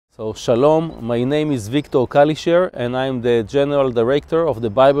So Shalom, my name is Kalisher and I'm the General Director of the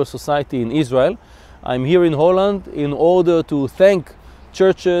Bible Society in Israel. I'm here in Holland in order to thank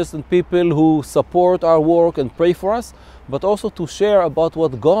churches and people who support our work and pray for us, but also to share about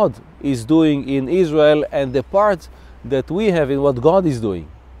what God is doing in Israel and the part that we have in what God is doing.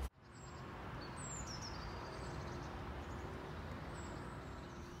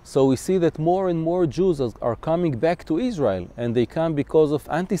 So we see that more and more Jews are coming back to Israel, and they come because of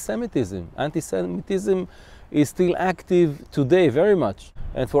anti-Semitism. Anti-Semitism is still active today very much.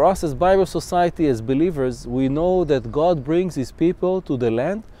 And for us as Bible Society, as believers, we know that God brings His people to the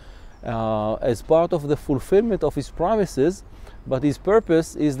land as part of the fulfillment of His promises, but His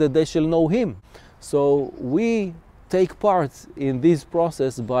purpose is that they shall know Him. So we take part in this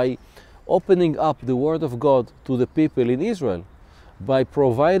process by opening up the Word of God to the people in Israel, by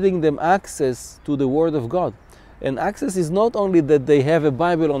providing them access to the Word of God. And access is not only that they have a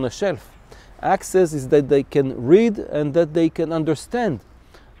Bible on a shelf. Access is that they can read and that they can understand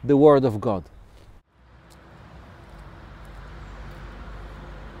the Word of God.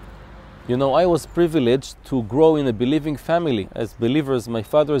 You know, I was privileged to grow in a believing family. As believers, my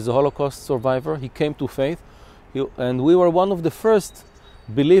father is a Holocaust survivor. He came to faith, and we were one of the first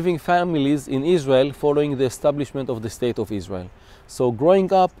believing families in Israel following the establishment of the State of Israel. So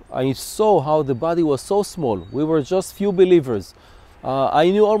growing up, I saw how the body was so small. We were just few believers. I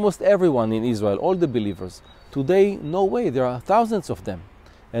knew almost everyone in Israel, all the believers. Today, no way, there are thousands of them.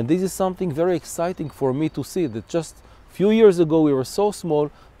 And this is something very exciting for me to see, that just a few years ago we were so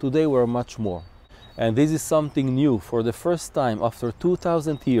small, today we're much more. And this is something new. For the first time after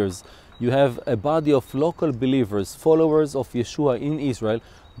 2,000 years, you have a body of local believers, followers of Yeshua in Israel,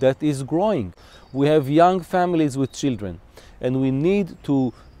 that is growing. We have young families with children, and we need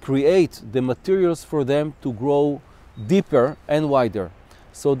to create the materials for them to grow deeper and wider.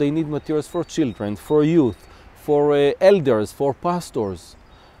 So they need materials for children, for youth, for elders, for pastors,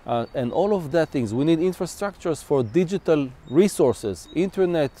 and all of that things. We need infrastructures for digital resources,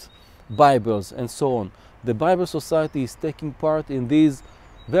 internet, Bibles, and so on. The Bible Society is taking part in these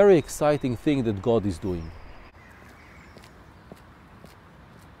very exciting thing that God is doing.